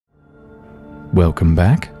Welcome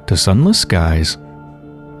back to Sunless Skies.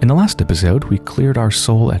 In the last episode, we cleared our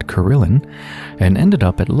soul at Carillon and ended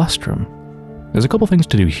up at Lustrum. There's a couple things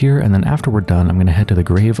to do here, and then after we're done, I'm going to head to the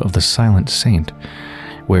grave of the Silent Saint,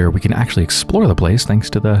 where we can actually explore the place thanks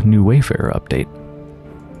to the new Wayfarer update.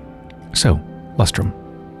 So, Lustrum.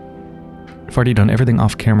 I've already done everything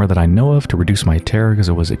off camera that I know of to reduce my terror because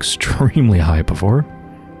it was extremely high before.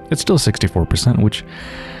 It's still 64%, which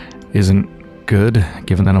isn't good,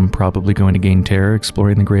 given that I'm probably going to gain terror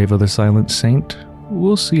exploring the grave of the Silent Saint.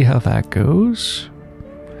 We'll see how that goes.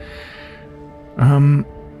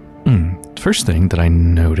 First thing that I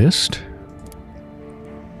noticed...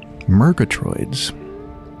 Murgatroyds.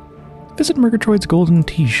 Visit Murgatroyd's Golden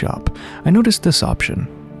Tea Shop. I noticed this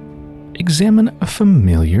option. Examine a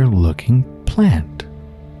familiar-looking plant.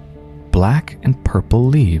 Black and purple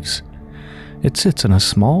leaves. It sits in a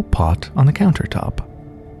small pot on the countertop.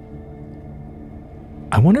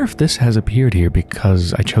 I wonder if this has appeared here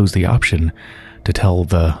because I chose the option to tell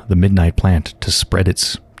the midnight plant to spread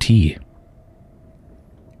its tea.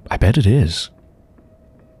 I bet it is.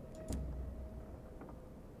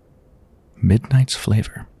 Midnight's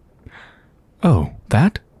flavor. Oh,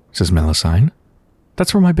 that? Says Melusine.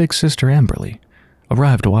 That's from my big sister Amberly.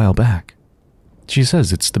 Arrived a while back. She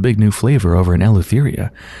says it's the big new flavor over in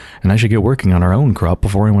Eleutheria, and I should get working on our own crop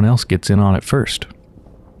before anyone else gets in on it first.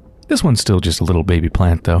 This one's still just a little baby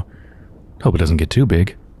plant, though. Hope it doesn't get too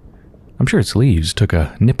big. I'm sure its leaves took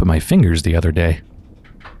a nip of my fingers the other day.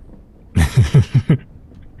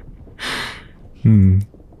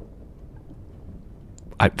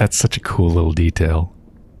 That's such a cool little detail.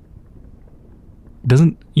 It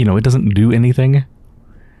doesn't do anything.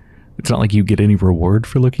 It's not like you get any reward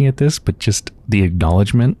for looking at this, but just the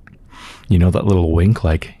acknowledgement. You know, that little wink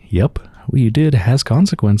like, yep, what you did has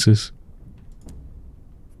consequences.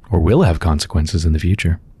 Or will have consequences in the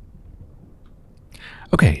future.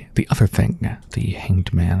 Okay, the other thing. The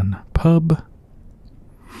Hanged Man pub.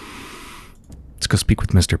 Let's go speak with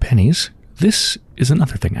Mr. Penny's. This is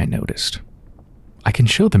another thing I noticed. I can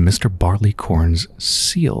show them Mr. Barleycorn's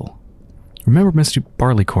seal. Remember, Mr.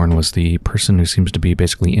 Barleycorn was the person who seems to be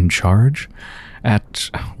basically in charge at...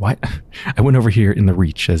 What? I went over here in the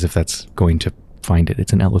Reach as if that's going to find it.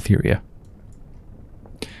 It's in Eleutheria.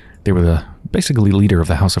 They were the basically leader of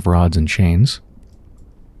the House of Rods and Chains.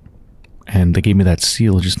 And they gave me that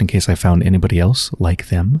seal just in case I found anybody else like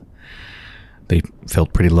them. They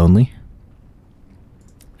felt pretty lonely.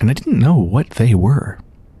 And I didn't know what they were.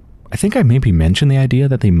 I think I maybe mentioned the idea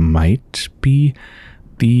that they might be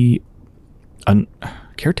the...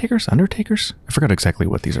 caretakers? Undertakers? I forgot exactly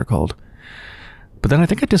what these are called. But then I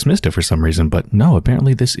think I dismissed it for some reason, but no,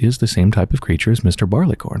 apparently this is the same type of creature as Mr.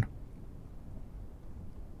 Barleycorn.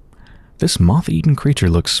 This moth-eaten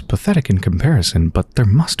creature looks pathetic in comparison, but there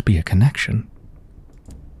must be a connection.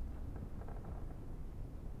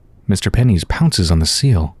 Mr. Penny's pounces on the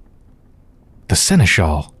seal. The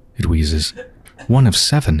Seneschal, it wheezes. 1 of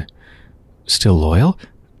 7. Still loyal?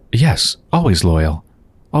 Yes, always loyal.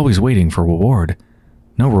 Always waiting for reward.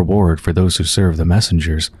 No reward for those who serve the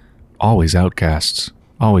messengers. Always outcasts.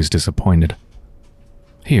 Always disappointed.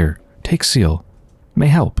 Here, take seal. May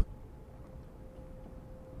help.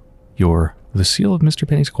 The seal of Mr.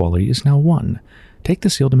 Penny's quality is now 1. Take the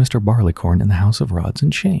seal to Mr. Barleycorn in the House of Rods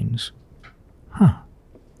and Chains. Huh.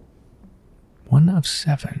 1 of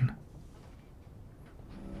 7.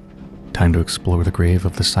 Time to explore the grave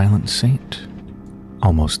of the Silent Saint.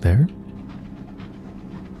 Almost there.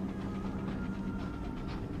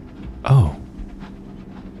 Oh.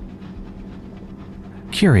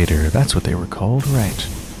 Curator, that's what they were called, right.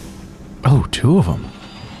 Oh, 2 of them.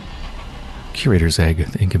 Curator's egg,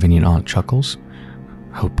 the inconvenient aunt chuckles.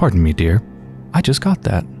 Oh, pardon me, dear. I just got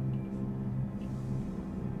that.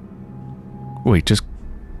 Wait, just...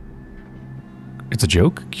 It's a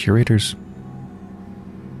joke? Curator's...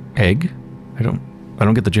 egg? I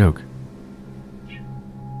don't get the joke.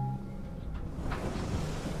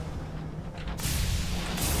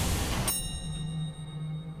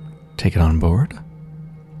 Take it on board.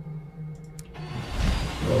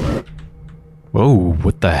 Whoa,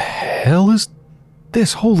 what the hell is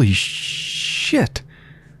this? Holy shit.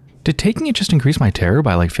 Did taking it just increase my terror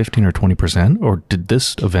by like 15 or 20%? Or did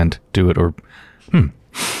this event do it? Or...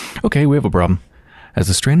 Okay, we have a problem. As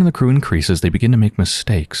the strain on the crew increases, they begin to make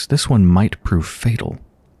mistakes. This one might prove fatal.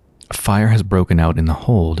 A fire has broken out in the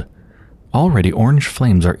hold. Already, orange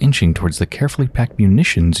flames are inching towards the carefully packed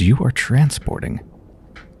munitions you are transporting.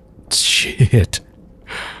 Shit.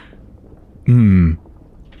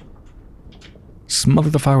 Smother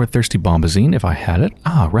the fire with thirsty bombazine if I had it.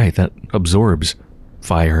 Ah, right, that absorbs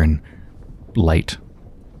fire and light.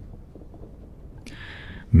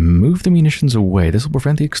 Move the munitions away. This will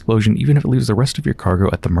prevent the explosion even if it leaves the rest of your cargo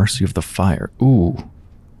at the mercy of the fire. Ooh.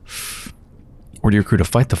 Order your crew to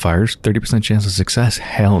fight the fires. 30% chance of success.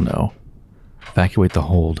 Hell no. Evacuate the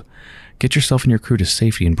hold. Get yourself and your crew to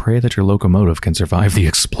safety and pray that your locomotive can survive the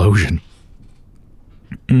explosion.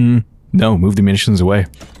 No, move the munitions away.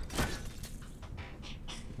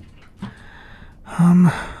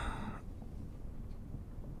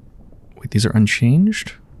 Wait, these are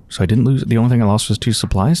unchanged? So I didn't lose... The only thing I lost was 2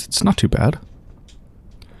 supplies? It's not too bad.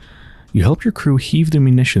 You help your crew heave the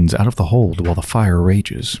munitions out of the hold while the fire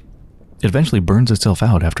rages. It eventually burns itself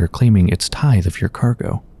out after claiming its tithe of your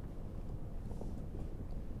cargo.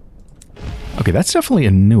 Okay, that's definitely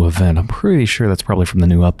a new event. I'm pretty sure that's probably from the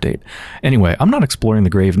new update. Anyway, I'm not exploring the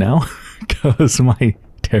grave now, because my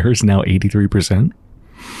terror is now 83%.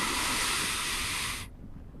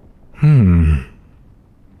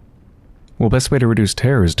 Well, best way to reduce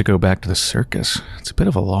terror is to go back to the circus. It's a bit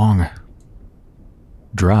of a long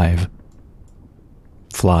drive.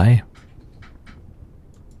 Fly.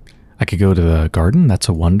 I could go to the garden, that's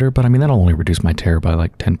a wonder, but I mean, that'll only reduce my terror by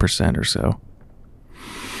like 10% or so.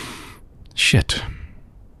 Shit.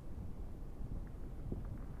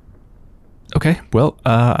 Okay, well,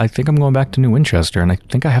 I think I'm going back to New Winchester, and I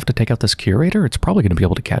think I have to take out this curator. It's probably going to be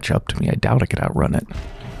able to catch up to me. I doubt I could outrun it.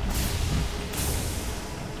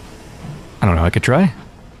 I don't know, I could try.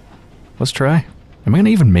 Let's try. Am I going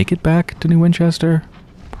to even make it back to New Winchester?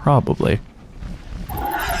 Probably.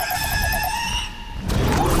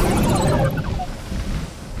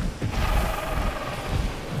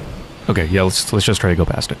 Okay, yeah, let's just try to go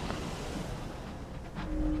past it.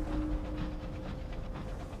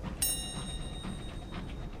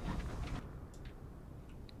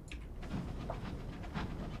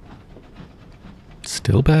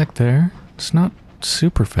 Still back there. It's not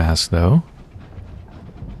super fast, though.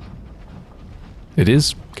 It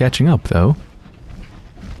is catching up, though.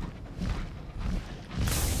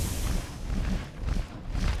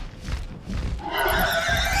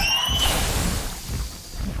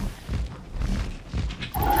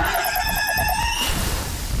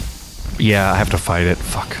 Yeah, I have to fight it.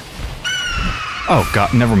 Fuck. Oh,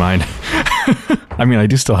 God, never mind. I mean, I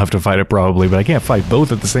do still have to fight it, probably, but I can't fight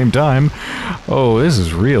both at the same time. Oh, this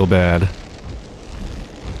is real bad.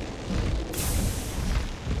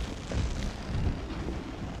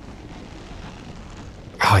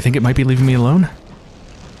 Oh, I think it might be leaving me alone.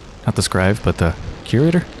 Not the scribe, but the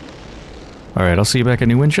curator. Alright, I'll see you back at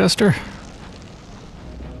New Winchester.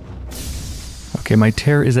 Okay, my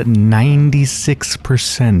terror is at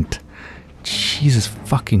 96%. Jesus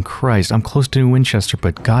fucking Christ. I'm close to New Winchester,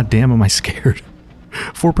 but goddamn am I scared.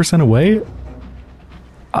 4% away?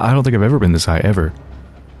 I don't think I've ever been this high, ever.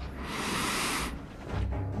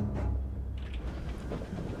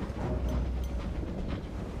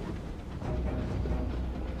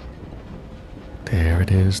 There it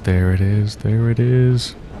is, there it is, there it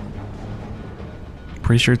is.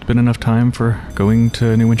 Pretty sure it's been enough time for going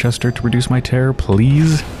to New Winchester to reduce my terror,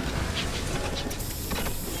 please.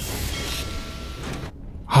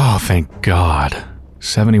 Oh, thank God.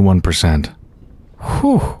 71%.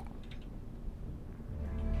 Whew.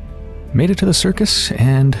 Made it to the circus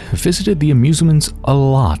and visited the amusements a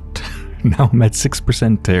lot. Now I'm at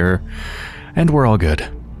 6% terror, and we're all good.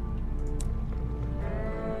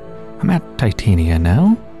 I'm at Titania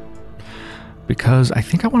now, because I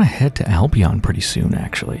think I want to head to Albion pretty soon,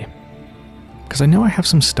 actually. Because I know I have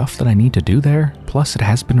some stuff that I need to do there, plus it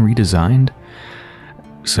has been redesigned,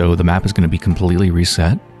 so the map is going to be completely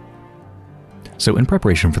reset. So in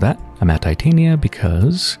preparation for that, I'm at Titania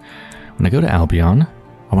because when I go to Albion,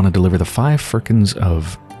 I want to deliver the 5 firkins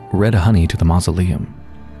of red honey to the mausoleum.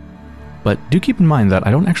 But do keep in mind that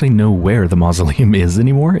I don't actually know where the mausoleum is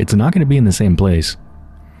anymore. It's not going to be in the same place.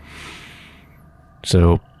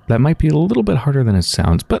 So that might be a little bit harder than it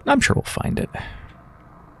sounds, but I'm sure we'll find it.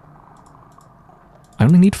 I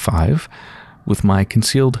only need 5 with my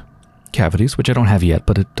concealed cavities, which I don't have yet,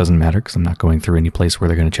 but it doesn't matter because I'm not going through any place where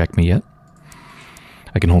they're going to check me yet.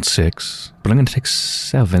 I can hold 6, but I'm going to take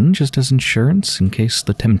 7 just as insurance in case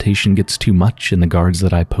the temptation gets too much and the guards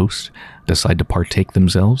that I post decide to partake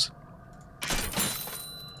themselves.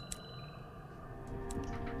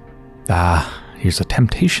 Ah, here's a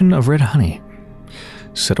temptation of red honey.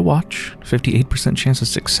 Set a watch, 58% chance of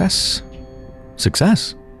success.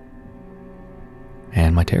 Success!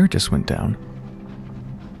 And my terror just went down.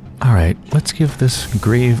 Alright, let's give this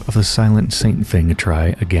Grave of the Silent Saint thing a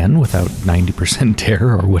try again without 90%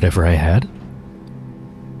 terror or whatever I had.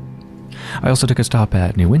 I also took a stop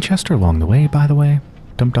at New Winchester along the way, by the way.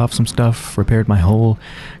 Dumped off some stuff, repaired my hull,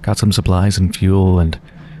 got some supplies and fuel, and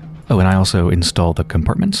Oh, and I also installed the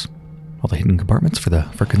compartments. All the hidden compartments for the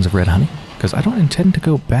firkins of red honey. Because I don't intend to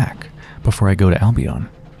go back before I go to Albion.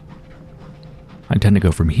 I intend to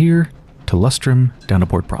go from here to Lustrum down to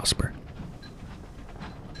Port Prosper.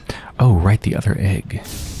 Oh, right, the other egg.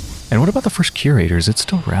 And what about the first curator? Is it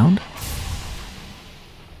still around?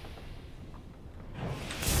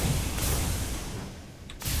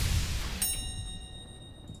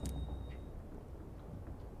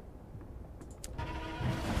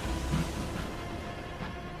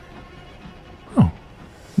 Oh,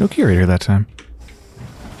 no curator that time.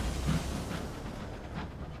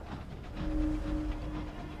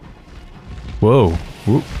 Whoa.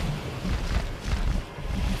 Whoop.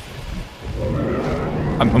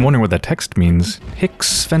 I'm wondering what that text means. Hic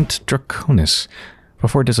Svent Draconis.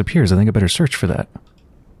 Before it disappears, I think I better search for that.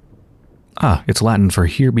 Ah, it's Latin for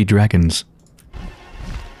here be dragons.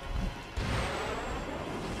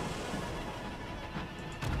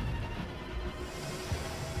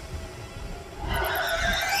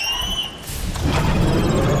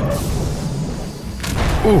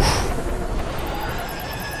 Oof.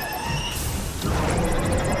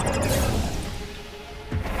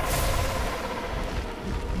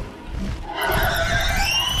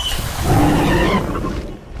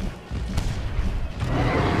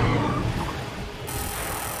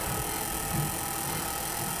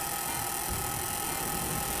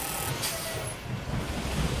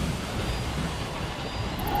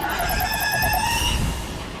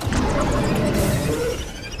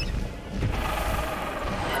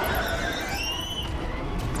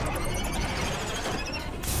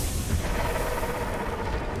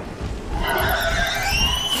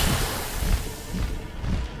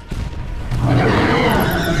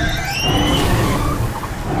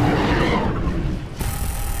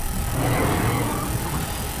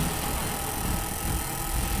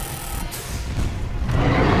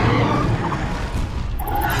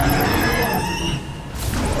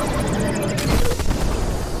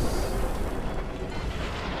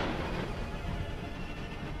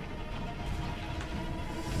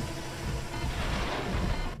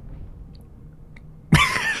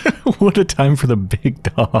 What a time for the big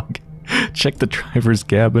dog. Check the driver's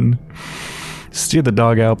cabin. Steer the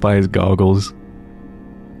dog out by his goggles.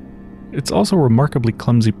 It's also a remarkably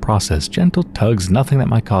clumsy process. Gentle tugs, nothing that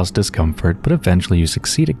might cause discomfort, but eventually you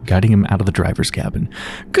succeed at guiding him out of the driver's cabin.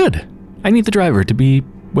 Good! I need the driver to be,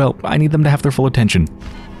 well, I need them to have their full attention.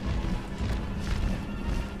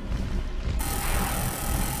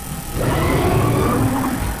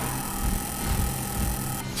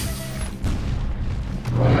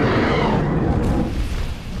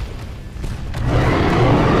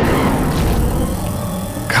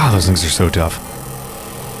 Those things are so tough.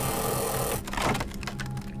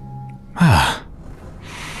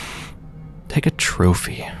 Take a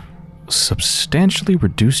trophy. Substantially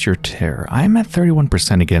reduce your terror. I'm at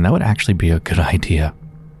 31% again. That would actually be a good idea.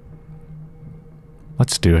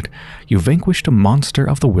 Let's do it. You vanquished a monster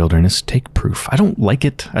of the wilderness. Take proof. I don't like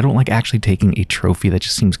it. I don't like actually taking a trophy. That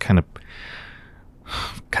just seems kind of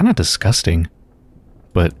disgusting.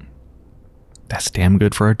 But that's damn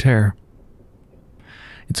good for our terror.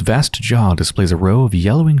 Its vast jaw displays a row of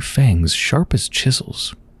yellowing fangs, sharp as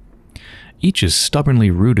chisels. Each is stubbornly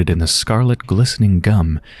rooted in the scarlet, glistening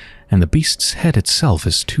gum, and the beast's head itself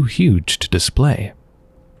is too huge to display.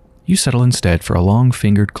 You settle instead for a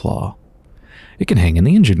long-fingered claw. It can hang in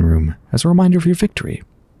the engine room as a reminder of your victory.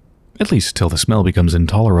 At least till the smell becomes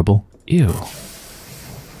intolerable. Ew.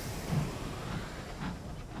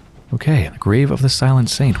 Okay, the Grave of the Silent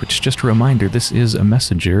Saint, which is just a reminder this is a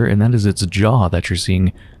messenger, and that is its jaw that you're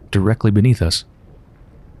seeing directly beneath us.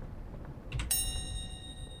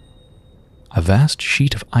 A vast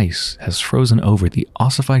sheet of ice has frozen over the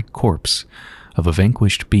ossified corpse of a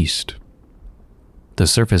vanquished beast. The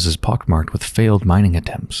surface is pockmarked with failed mining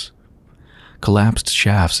attempts. Collapsed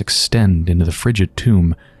shafts extend into the frigid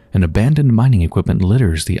tomb, and abandoned mining equipment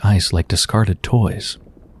litters the ice like discarded toys.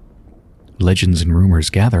 Legends and rumors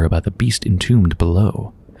gather about the beast entombed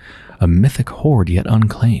below, a mythic horde yet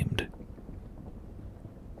unclaimed.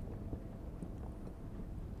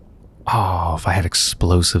 Oh, if I had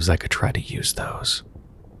explosives, I could try to use those.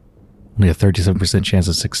 Only a 37% chance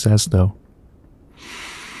of success, though.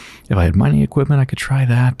 If I had mining equipment, I could try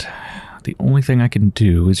that. The only thing I can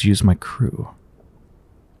do is use my crew,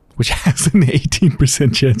 which has an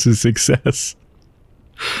 18% chance of success.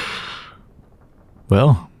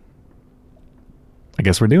 Well, I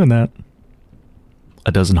guess we're doing that.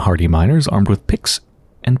 A dozen hardy miners armed with picks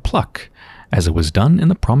and pluck, as it was done in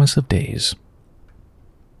the promise of days.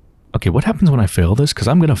 Okay, what happens when I fail this? Because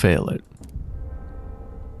I'm going to fail it.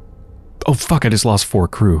 Oh fuck, I just lost 4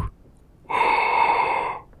 crew.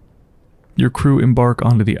 Your crew embark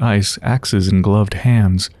onto the ice, axes in gloved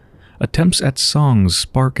hands. Attempts at songs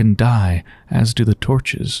spark and die, as do the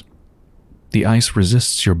torches. The ice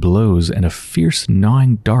resists your blows, and a fierce,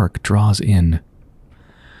 gnawing dark draws in.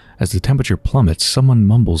 As the temperature plummets, someone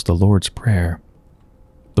mumbles the Lord's Prayer.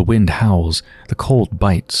 The wind howls, the cold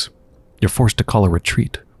bites. You're forced to call a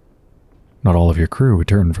retreat. Not all of your crew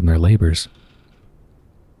return from their labors.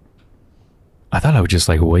 I thought I would just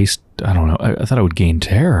waste, I don't know, I thought I would gain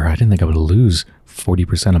terror. I didn't think I would lose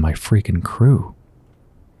 40% of my freaking crew.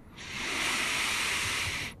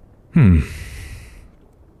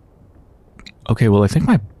 Okay, well, I think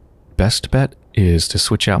my best bet is to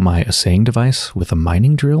switch out my assaying device with a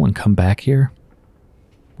mining drill and come back here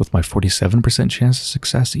with my 47% chance of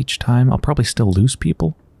success each time. I'll probably still lose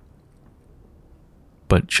people,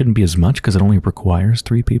 but it shouldn't be as much because it only requires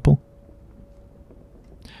 3 people.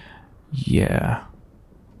 Yeah.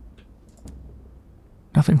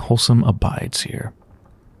 Nothing wholesome abides here.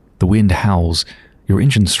 The wind howls. Your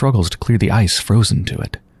engine struggles to clear the ice frozen to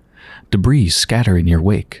it. Debris scatter in your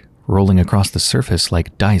wake, rolling across the surface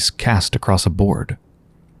like dice cast across a board.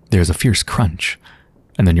 There's a fierce crunch,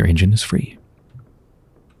 and then your engine is free.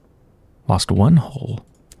 Lost 1 hole.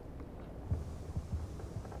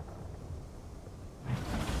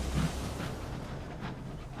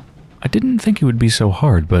 I didn't think it would be so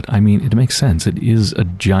hard, but I mean, it makes sense. It is a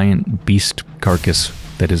giant beast carcass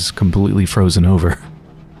that is completely frozen over.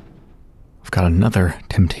 I've got another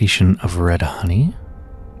temptation of red honey.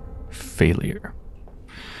 Failure.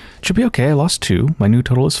 Should be okay, I lost 2. My new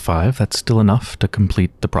total is 5. That's still enough to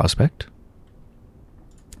complete the prospect.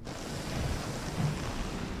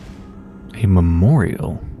 A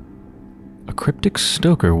memorial. A cryptic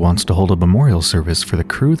stoker wants to hold a memorial service for the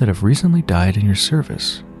crew that have recently died in your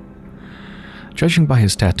service. Judging by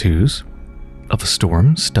his tattoos, of a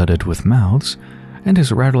storm studded with mouths, and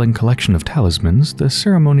his rattling collection of talismans, the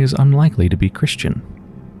ceremony is unlikely to be Christian.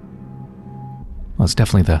 Well, it's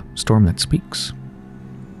definitely the storm that speaks.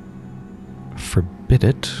 Forbid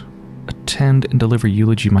it. Attend and deliver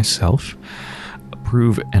eulogy myself.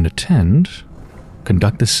 Approve and attend.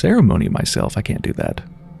 Conduct the ceremony myself. I can't do that.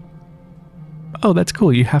 Oh, that's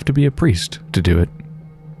cool. You have to be a priest to do it.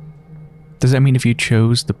 Does that mean if you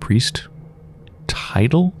chose the priest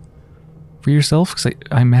title for yourself? Because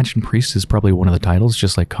I imagine priest is probably one of the titles,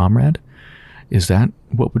 just like Comrade. Is that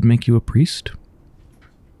what would make you a priest?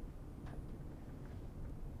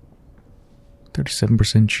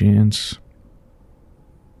 37% chance.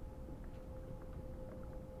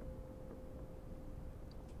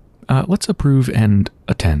 Let's approve and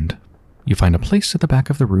attend. You find a place at the back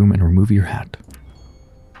of the room and remove your hat.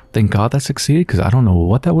 Thank God that succeeded, because I don't know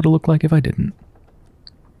what that would have looked like if I didn't.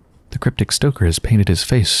 The cryptic stoker has painted his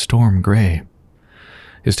face storm gray.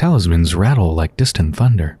 His talismans rattle like distant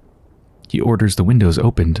thunder. He orders the windows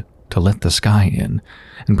opened to let the sky in,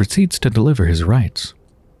 and proceeds to deliver his rites.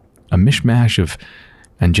 A mishmash of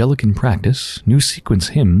Angelican practice, new sequence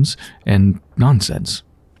hymns, and nonsense.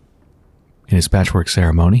 In his patchwork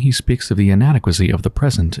ceremony, he speaks of the inadequacy of the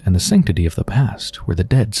present and the sanctity of the past, where the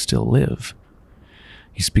dead still live.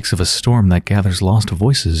 He speaks of a storm that gathers lost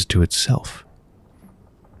voices to itself.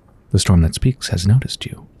 The storm that speaks has noticed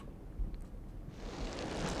you.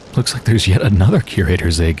 Looks like there's yet another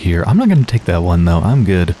curator's egg here. I'm not going to take that one, though. I'm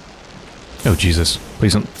good. Oh, Jesus.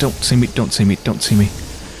 Please don't see me. Don't see me. Don't see me.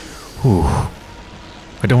 Whew.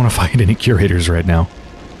 I don't want to fight any curators right now.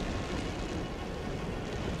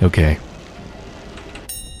 Okay.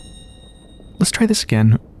 Let's try this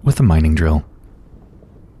again with a mining drill.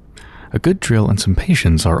 A good drill and some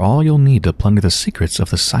patience are all you'll need to plunder the secrets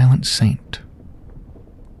of the Silent Saint.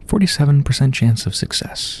 47% chance of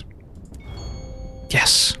success.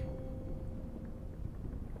 Yes!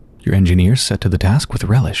 Your engineers set to the task with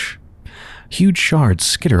relish. Huge shards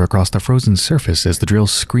skitter across the frozen surface as the drill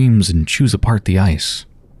screams and chews apart the ice.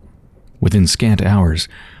 Within scant hours,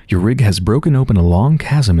 your rig has broken open a long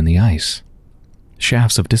chasm in the ice.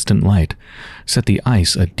 Shafts of distant light set the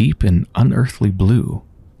ice a deep and unearthly blue.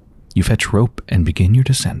 You fetch rope and begin your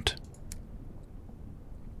descent.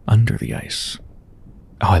 Under the ice.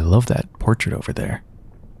 Oh, I love that portrait over there.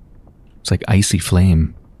 It's like icy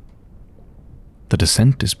flame. The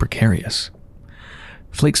descent is precarious.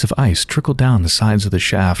 Flakes of ice trickle down the sides of the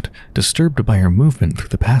shaft, disturbed by your movement through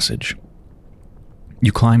the passage.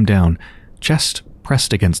 You climb down, chest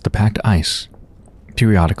pressed against the packed ice.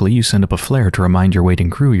 Periodically, you send up a flare to remind your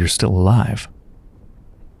waiting crew you're still alive.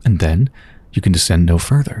 And then, you can descend no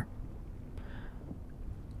further.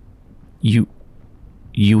 You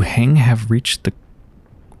have reached the...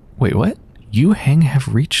 Wait, what? You have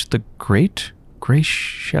reached the great gray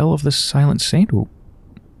shell of the Silent Saint?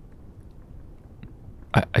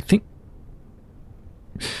 I think...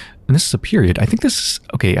 And this is a period. I think this is...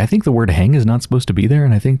 Okay, I think the word hang is not supposed to be there,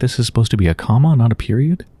 and I think this is supposed to be a comma, not a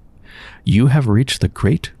period. You have reached the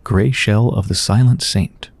great gray shell of the silent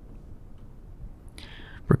saint.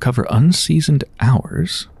 Recover unseasoned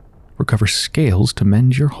hours. Recover scales to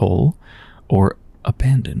mend your hull, or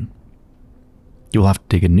abandon. You will have to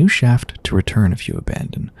dig a new shaft to return if you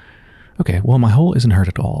abandon. Okay, well, my hull isn't hurt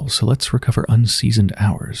at all, so let's recover unseasoned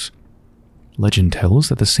hours. Legend tells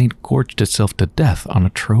that the saint gorged itself to death on a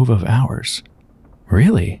trove of hours.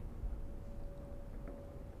 Really?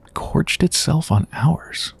 Gorged itself on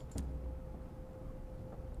hours?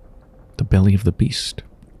 The belly of the beast.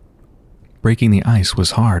 Breaking the ice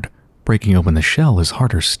was hard. Breaking open the shell is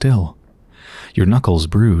harder still. Your knuckles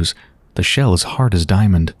bruise. The shell is hard as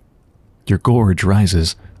diamond. Your gorge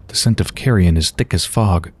rises. The scent of carrion is thick as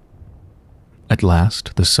fog. At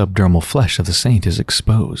last, the subdermal flesh of the saint is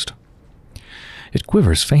exposed. It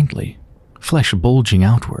quivers faintly, flesh bulging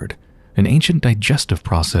outward, an ancient digestive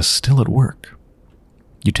process still at work.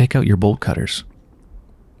 You take out your bolt cutters.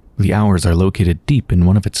 The hours are located deep in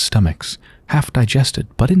one of its stomachs, half digested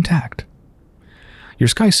but intact. Your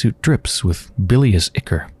skysuit drips with bilious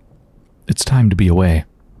ichor. It's time to be away.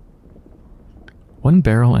 1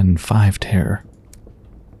 barrel and 5 tear.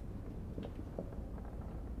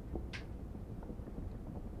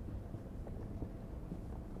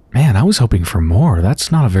 Man, I was hoping for more.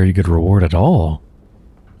 That's not a very good reward at all.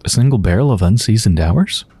 A single barrel of unseasoned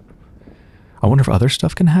hours? I wonder if other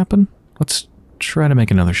stuff can happen? Let's try to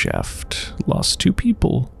make another shaft. Lost 2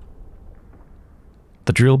 people.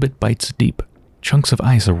 The drill bit bites deep. Chunks of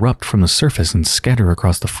ice erupt from the surface and scatter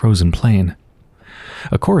across the frozen plain.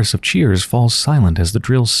 A chorus of cheers falls silent as the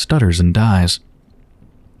drill stutters and dies.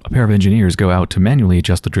 A pair of engineers go out to manually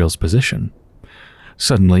adjust the drill's position.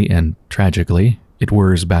 Suddenly and tragically, it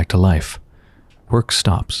whirs back to life. Work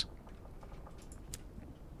stops.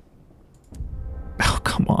 Oh,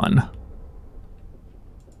 come on.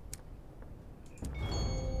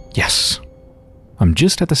 Yes. I'm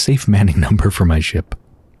just at the safe manning number for my ship.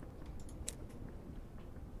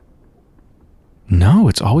 No,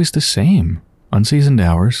 it's always the same. Unseasoned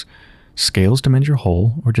hours, scales to mend your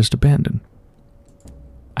hull, or just abandon.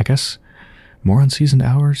 I guess more unseasoned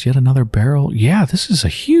hours, yet another barrel. Yeah, this is a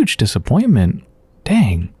huge disappointment.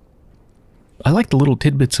 Dang. I like the little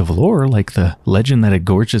tidbits of lore, like the legend that it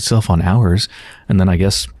gorged itself on hours, and then I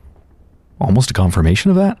guess almost a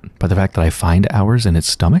confirmation of that by the fact that I find hours in its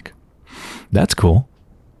stomach. That's cool.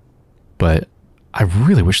 But I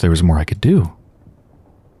really wish there was more I could do.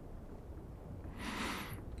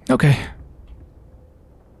 Okay.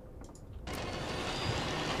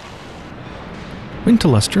 Went to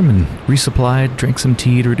Lustrum and resupplied, drank some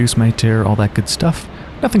tea to reduce my tear, all that good stuff.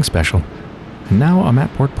 Nothing special. And now I'm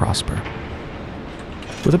at Port Prosper.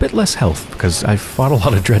 With a bit less health, because I've fought a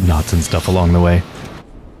lot of dreadnoughts and stuff along the way.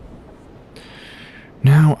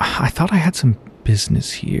 Now, I thought I had some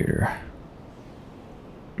business here.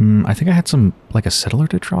 I think I had some, like a settler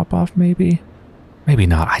to drop off, maybe? Maybe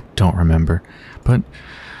not, I don't remember. But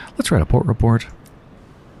let's write a port report.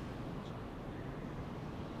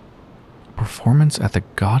 Performance at the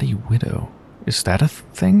Gaudy Widow. Is that a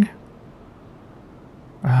thing?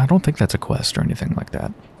 I don't think that's a quest or anything like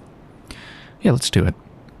that. Yeah, let's do it.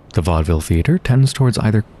 The vaudeville theater tends towards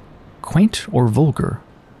either quaint or vulgar,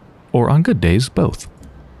 or on good days, both.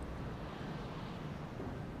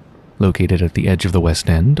 Located at the edge of the West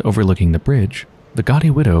End, overlooking the bridge, the Gaudy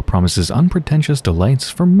Widow promises unpretentious delights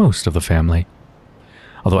for most of the family.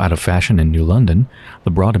 Although out of fashion in New London,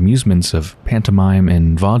 the broad amusements of pantomime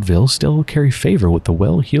and vaudeville still carry favor with the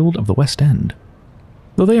well-heeled of the West End.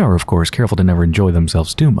 Though they are, of course, careful to never enjoy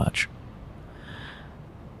themselves too much.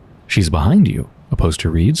 She's behind you, a poster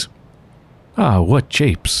reads. Ah, what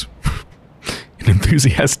japes. An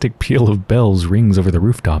enthusiastic peal of bells rings over the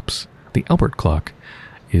rooftops. The Albert clock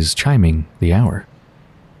is chiming the hour.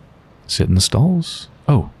 Sit in the stalls.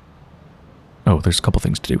 Oh, there's a couple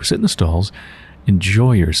things to do. Sit in the stalls.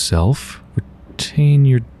 Enjoy yourself, retain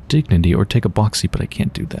your dignity, or take a box seat, but I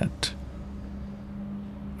can't do that.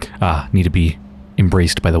 Need to be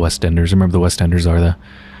embraced by the West Enders. Remember, the West Enders are the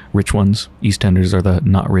rich ones. East Enders are the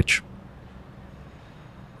not rich.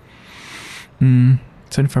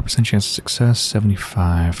 75% chance of success,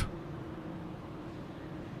 75.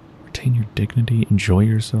 Retain your dignity, enjoy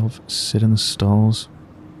yourself, sit in the stalls.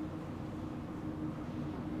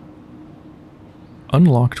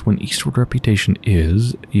 Unlocked when eastward reputation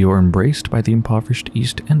is, you are embraced by the impoverished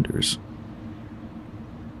East Enders.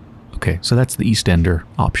 Okay, so that's the East Ender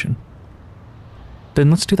option. Then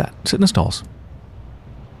let's do that. Sit in the stalls.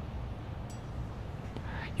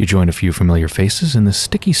 You join a few familiar faces in the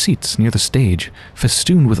sticky seats near the stage,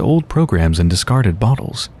 festooned with old programs and discarded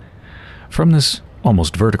bottles. From this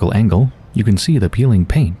almost vertical angle, you can see the peeling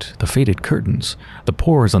paint, the faded curtains, the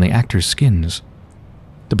pores on the actors' skins.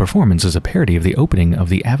 The performance is a parody of the opening of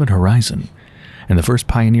The Avid Horizon and the first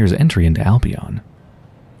pioneer's entry into Albion.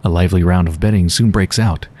 A lively round of betting soon breaks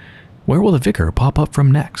out. Where will the vicar pop up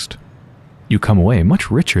from next? You come away much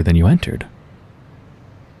richer than you entered.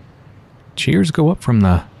 Cheers go up from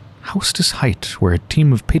the hostess height where a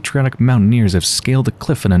team of patriotic mountaineers have scaled the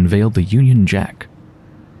cliff and unveiled the Union Jack.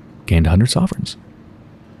 Gained 100 sovereigns.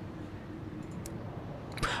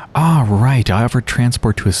 Ah, right, I offered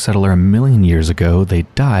transport to a settler 1,000,000 years ago. They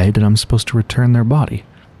died, and I'm supposed to return their body.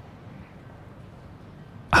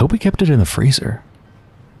 I hope we kept it in the freezer.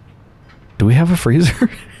 Do we have a freezer?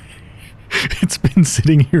 It's been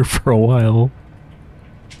sitting here for a while.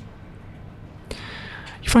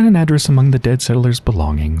 You find an address among the dead settler's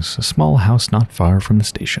belongings, a small house not far from the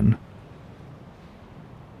station.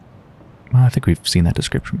 Well, I think we've seen that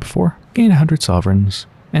description before. Gain 100 sovereigns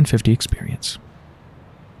and 50 experience.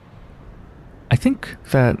 I think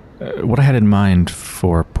that what I had in mind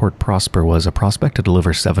for Port Prosper was a prospect to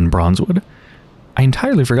deliver 7 bronzewood. I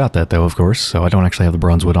entirely forgot that, though, of course, so I don't actually have the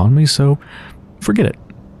bronzewood on me, so forget it.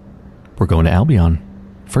 We're going to Albion.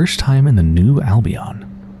 First time in the new Albion.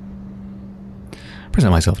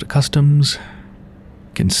 Present myself to customs.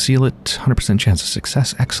 Conceal it. 100% chance of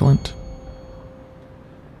success. Excellent.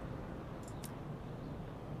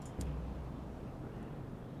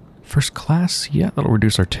 First class. Yeah, that'll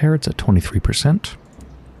reduce our terror. It's at 23%.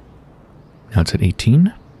 Now it's at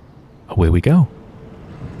 18. Away we go.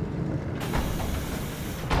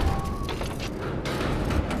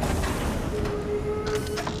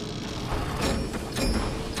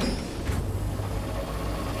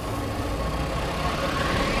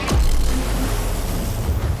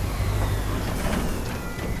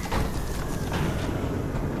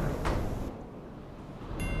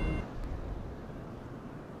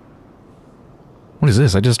 What is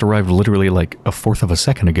this? I just arrived literally like a fourth of a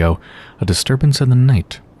second ago. A disturbance in the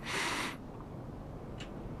night.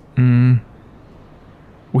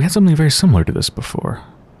 We had something very similar to this before.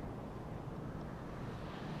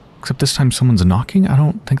 Except this time someone's knocking? I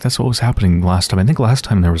don't think that's what was happening last time. I think last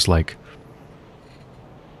time there was like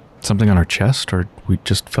something on our chest, or we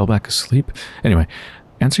just fell back asleep. Anyway,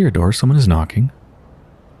 answer your door. Someone is knocking.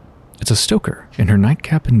 It's a stoker in her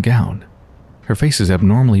nightcap and gown. Her face is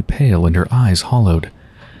abnormally pale and her eyes hollowed.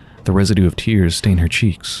 The residue of tears stain her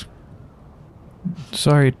cheeks.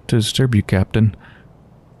 Sorry to disturb you, Captain.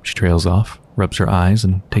 She trails off, rubs her eyes,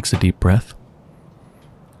 and takes a deep breath.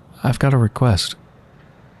 I've got a request.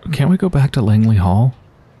 Can't we go back to Langley Hall?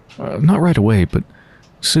 Not right away, but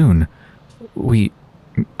soon.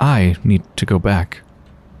 I need to go back.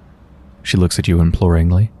 She looks at you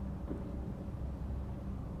imploringly.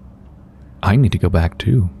 I need to go back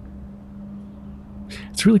too.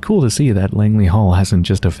 It's really cool to see that Langley Hall hasn't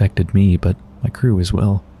just affected me, but my crew as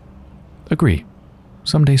well. Agree.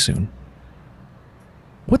 Someday soon.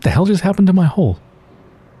 What the hell just happened to my hull?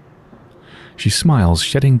 She smiles,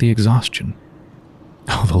 shedding the exhaustion.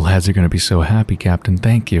 Oh, the lads are going to be so happy, Captain.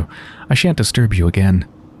 Thank you. I shan't disturb you again.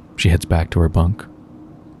 She heads back to her bunk.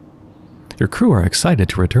 Your crew are excited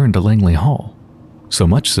to return to Langley Hall. So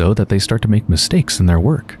much so that they start to make mistakes in their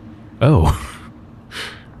work. Oh.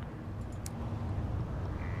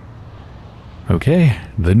 Okay,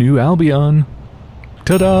 the new Albion.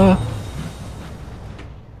 Ta-da!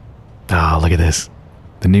 Ah, look at this.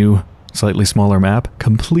 The new, slightly smaller map,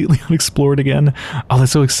 completely unexplored again. Oh,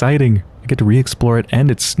 that's so exciting. I get to re-explore it, and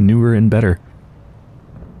it's newer and better.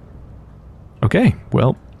 Okay,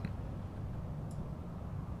 well,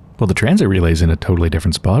 the transit relay's in a totally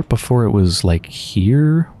different spot. Before it was, like,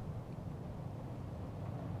 here.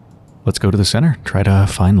 Let's go to the center, try to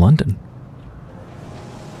find London.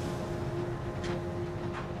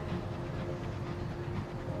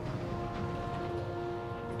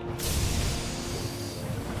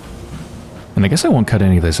 And I guess I won't cut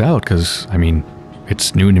any of this out, because, I mean,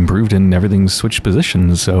 it's new and improved and everything's switched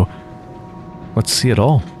positions, so let's see it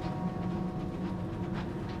all.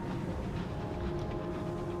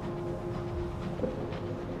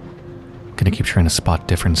 Gonna keep trying to spot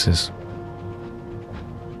differences.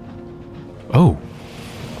 Oh.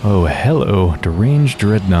 Oh, hello, deranged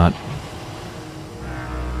dreadnought.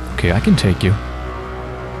 Okay, I can take you.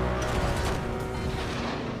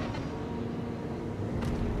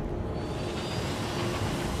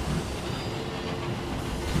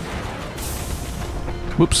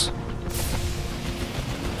 Whoops.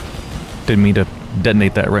 Didn't mean to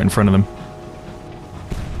detonate that right in front of them.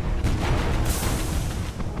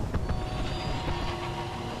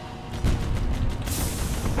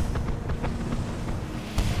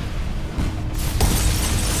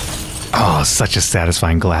 Oh, such a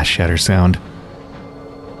satisfying glass shatter sound.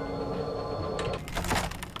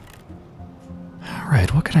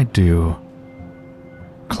 Alright, what can I do?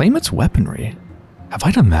 Claim its weaponry. Have I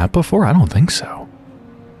done that before? I don't think so.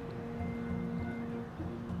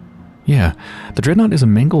 Yeah, the dreadnought is a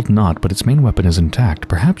mangled knot, but its main weapon is intact.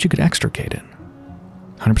 Perhaps you could extricate it.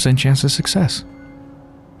 100% chance of success.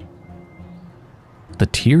 The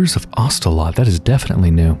Tears of Ostalot, that is definitely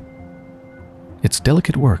new. It's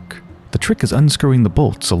delicate work. The trick is unscrewing the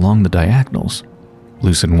bolts along the diagonals.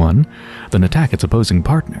 Loosen one, then attack its opposing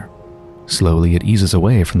partner. Slowly it eases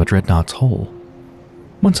away from the dreadnought's hull.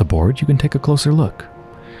 Once aboard, you can take a closer look.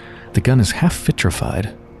 The gun is half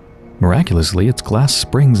vitrified. Miraculously, its glass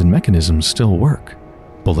springs and mechanisms still work.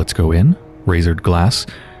 Bullets go in, razored glass,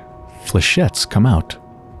 flechettes come out.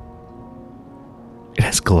 It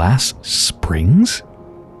has glass springs?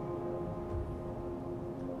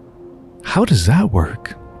 How does that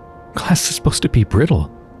work? Glass is supposed to be brittle.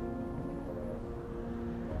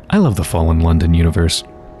 I love the Fallen London universe.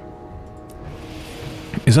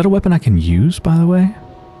 Is that a weapon I can use, by the way?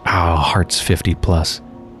 Oh, hearts 50 plus.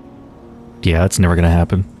 Yeah, that's never gonna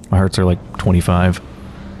happen. My hearts are like 25.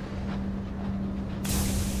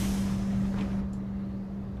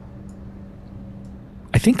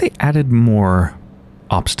 I think they added more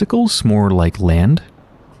obstacles, more like land,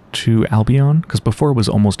 to Albion, because before it was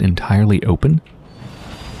almost entirely open.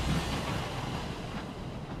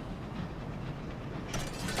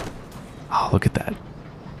 Oh, look at that.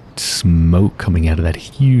 Smoke coming out of that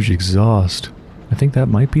huge exhaust. I think that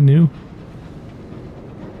might be new.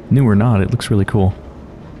 New or not, it looks really cool.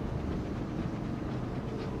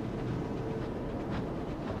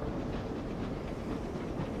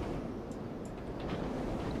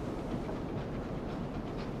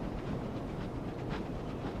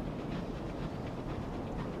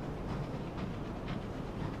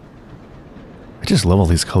 I just love all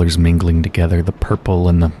these colors mingling together, the purple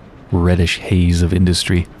and the reddish haze of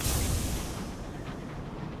industry.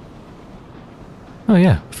 Oh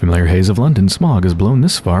yeah, familiar haze of London smog has blown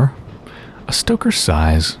this far. A stoker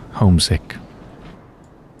sighs, homesick.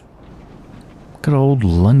 Good old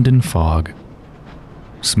London fog.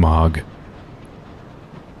 Smog.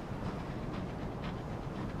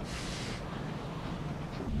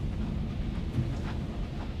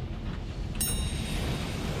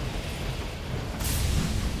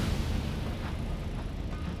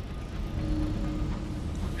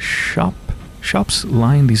 Shops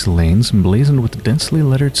line these lanes emblazoned with densely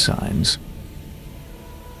lettered signs.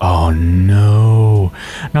 Oh no!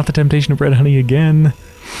 Not the temptation of red honey again!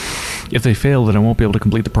 If they fail, then I won't be able to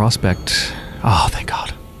complete the prospect. Oh, thank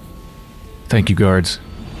God. Thank you, guards.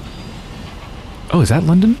 Oh, is that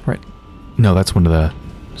London? Right. No, that's one of the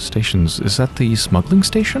stations. Is that the smuggling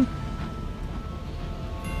station?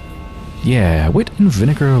 Yeah, Wit and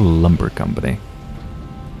Vinegar Lumber Company.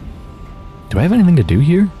 Do I have anything to do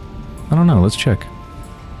here? I don't know, let's check.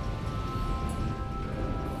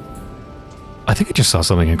 I think I just saw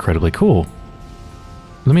something incredibly cool.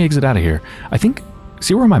 Let me exit out of here. I think,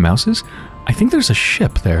 see where my mouse is? I think there's a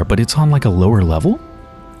ship there, but it's on like a lower level.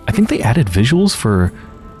 I think they added visuals for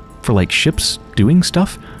like ships doing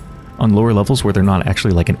stuff on lower levels where they're not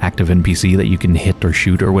actually like an active NPC that you can hit or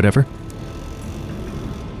shoot or whatever.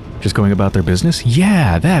 Just going about their business?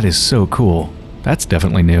 Yeah, that is so cool. That's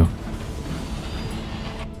definitely new.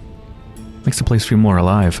 Makes the place feel more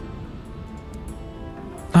alive.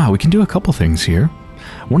 Ah, we can do a couple things here.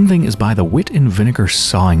 One thing is buy the Wit and Vinegar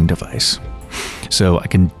sawing device. So I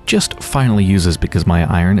can just finally use this because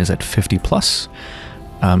my iron is at 50 plus.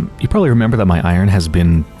 You probably remember that my iron has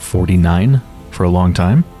been 49 for a long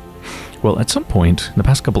time. Well, at some point in the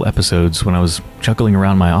past couple episodes when I was juggling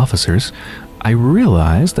around my officers, I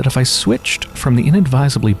realized that if I switched from the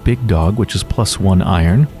inadvisably big dog, which is +1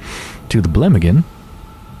 iron, to the Blemigan,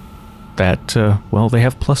 that, well, they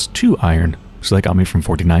have +2 iron. So that got me from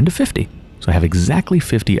 49 to 50. So I have exactly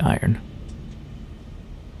 50 iron.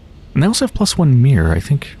 And they also have +1 mirror, I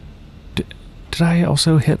think. Did I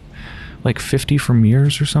also hit like 50 for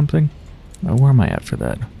mirrors or something? Where am I at for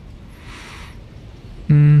that?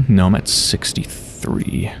 No, I'm at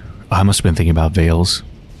 63. Oh, I must have been thinking about veils.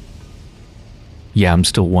 Yeah, I'm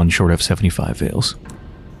still one short of 75 veils.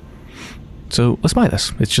 So let's buy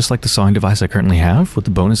this. It's just like the sawing device I currently have, with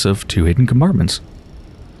the bonus of 2 hidden compartments.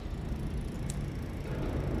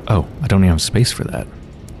 Oh, I don't even have space for that.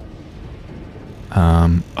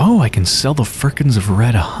 Oh, I can sell the firkins of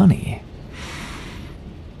red honey.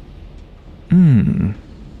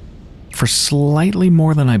 For slightly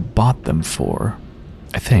more than I bought them for.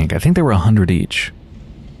 I think they were 100 each.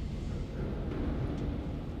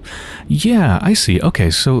 Yeah, I see.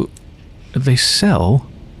 Okay, so they sell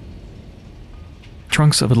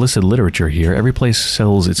trunks of illicit literature here. Every place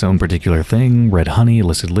sells its own particular thing. Red honey,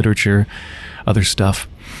 illicit literature, other stuff.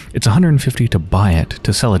 It's 150 to buy it.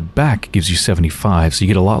 To sell it back gives you 75, so you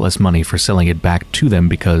get a lot less money for selling it back to them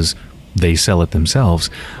because they sell it themselves.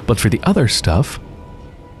 But for the other stuff,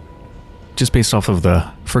 just based off of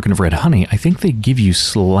the frickin' of red honey, I think they give you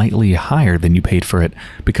slightly higher than you paid for it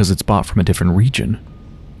because it's bought from a different region.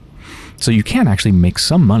 So you can actually make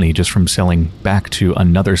some money just from selling back to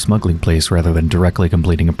another smuggling place rather than directly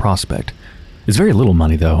completing a prospect. It's very little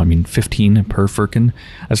money though. I mean, 15 per firkin,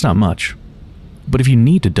 that's not much. But if you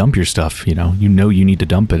need to dump your stuff, you know you need to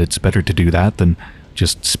dump it, it's better to do that than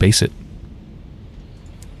just space it.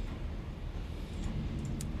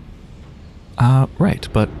 Right,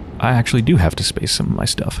 but I actually do have to space some of my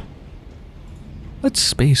stuff. Let's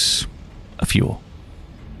space a fuel.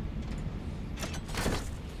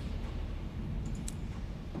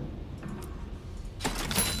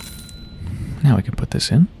 Now I can put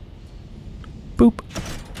this in. Boop.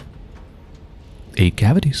 8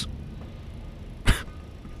 cavities.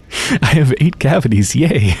 I have 8 cavities,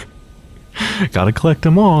 yay! Gotta collect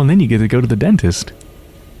them all, and then you get to go to the dentist.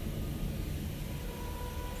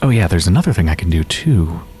 Oh yeah, there's another thing I can do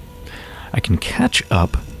too. I can catch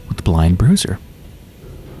up with the Blind Bruiser.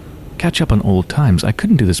 Catch up on old times. I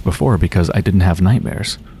couldn't do this before because I didn't have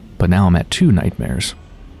nightmares, but now I'm at 2 nightmares.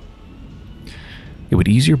 It would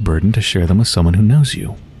ease your burden to share them with someone who knows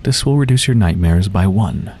you. This will reduce your nightmares by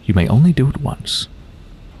 1. You may only do it once.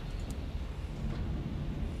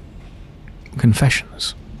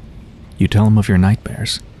 Confessions. You tell him of your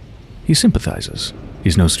nightmares. He sympathizes.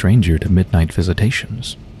 He's no stranger to midnight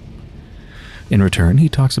visitations. In return, he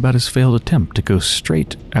talks about his failed attempt to go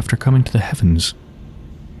straight after coming to the heavens.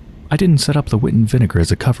 I didn't set up the wit and vinegar as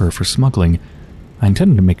a cover for smuggling. I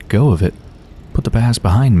intended to make a go of it, put the past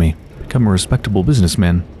behind me, become a respectable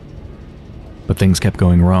businessman. But things kept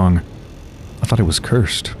going wrong. I thought I was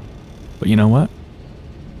cursed. But you know what?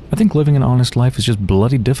 I think living an honest life is just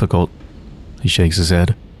bloody difficult. He shakes his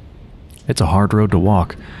head. It's a hard road to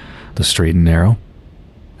walk, the straight and narrow,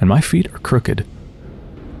 and my feet are crooked.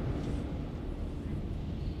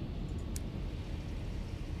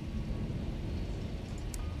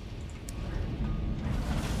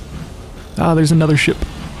 Ah, there's another ship.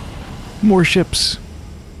 More ships.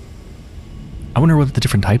 I wonder what the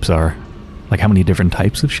different types are. Like how many different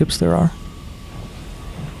types of ships there are?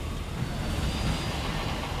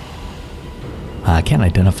 I can't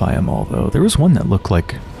identify them all though. There was one that looked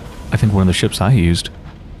like, I think one of the ships I used.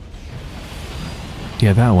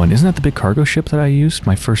 Yeah, that one. Isn't that the big cargo ship that I used?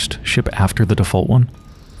 My first ship after the default one?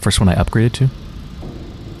 First one I upgraded to?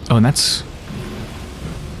 Oh, and that's...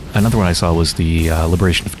 Another one I saw was the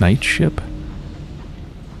Liberation of Night ship.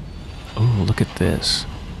 Oh, look at this.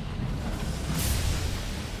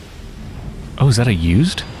 Oh, is that a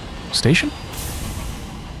used station?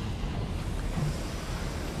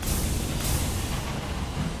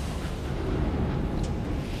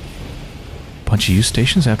 Bunch of used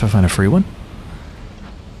stations? I have to find a free one?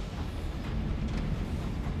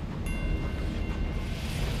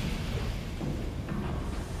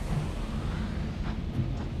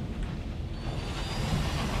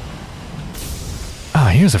 Ah,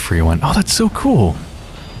 here's a free one. Oh, that's so cool.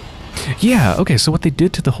 Yeah, okay, so what they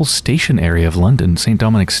did to the whole station area of London, St.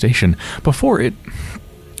 Dominic's Station, before it,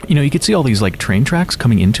 you know, you could see all these, like, train tracks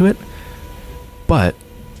coming into it, but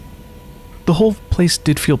the whole place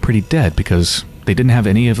did feel pretty dead because they didn't have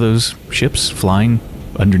any of those ships flying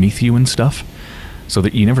underneath you and stuff, so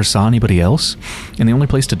that you never saw anybody else, and the only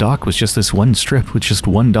place to dock was just this one strip with just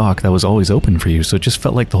one dock that was always open for you, so it just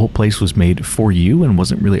felt like the whole place was made for you and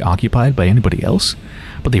wasn't really occupied by anybody else.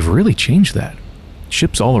 But they've really changed that.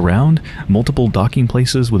 Ships all around, multiple docking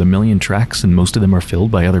places with a million tracks, and most of them are filled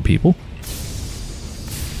by other people.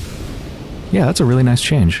 Yeah, that's a really nice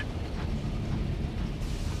change.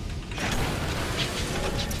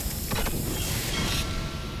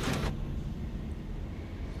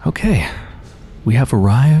 Okay, we have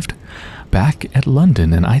arrived back at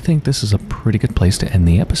London, and I think this is a pretty good place to end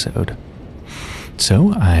the episode.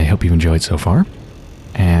 So, I hope you've enjoyed so far,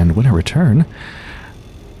 and when I return,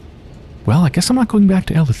 well, I guess I'm not going back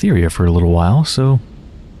to Eleutheria for a little while, so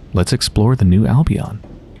let's explore the new Albion.